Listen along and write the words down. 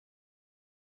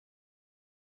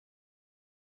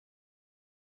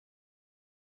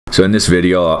So in this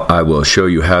video I will show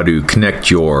you how to connect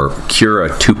your Cura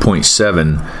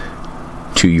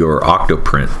 2.7 to your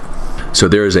OctoPrint. So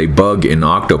there is a bug in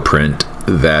OctoPrint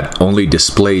that only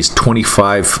displays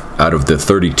 25 out of the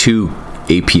 32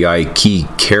 API key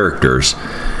characters,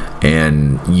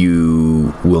 and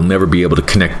you will never be able to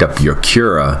connect up your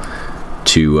Cura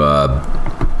to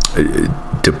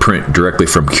print directly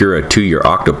from Cura to your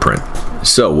OctoPrint.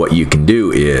 So what you can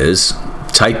do is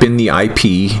type in the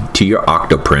IP to your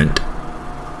OctoPrint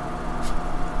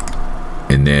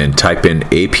and then type in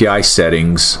API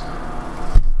settings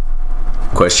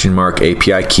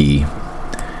 !API key,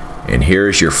 and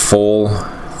here's your full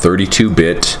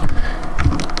 32-bit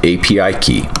API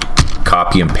key.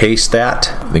 Copy and paste that,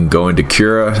 then go into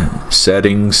Cura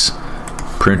settings,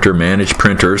 printer, manage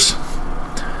printers.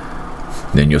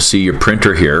 Then you'll see your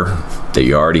printer here that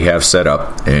you already have set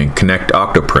up, and connect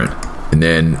OctoPrint. And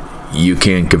then you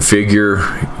can configure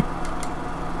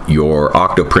your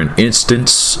OctoPrint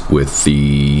instance with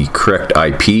the correct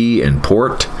IP and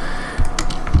port.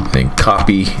 Then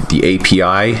copy the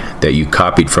API that you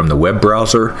copied from the web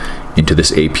browser into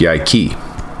this API key.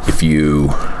 If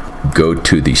you go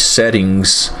to the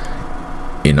settings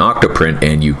in OctoPrint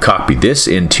and you copy this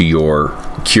into your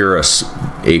Cura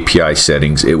API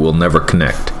settings, it will never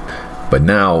connect. But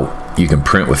now you can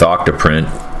print with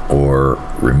OctoPrint or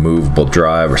removable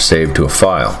drive or save to a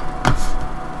file.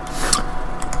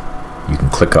 You can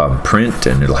click on print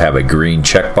and it'll have a green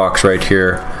checkbox right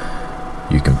here.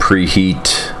 You can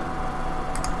preheat,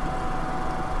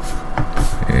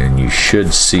 and you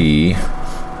should see,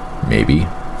 maybe,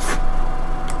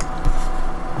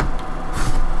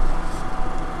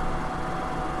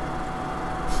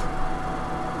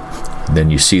 then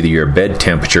you see your bed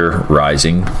temperature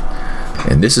rising.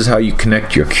 And this is how you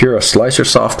connect your Cura slicer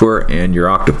software and your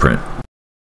OctoPrint.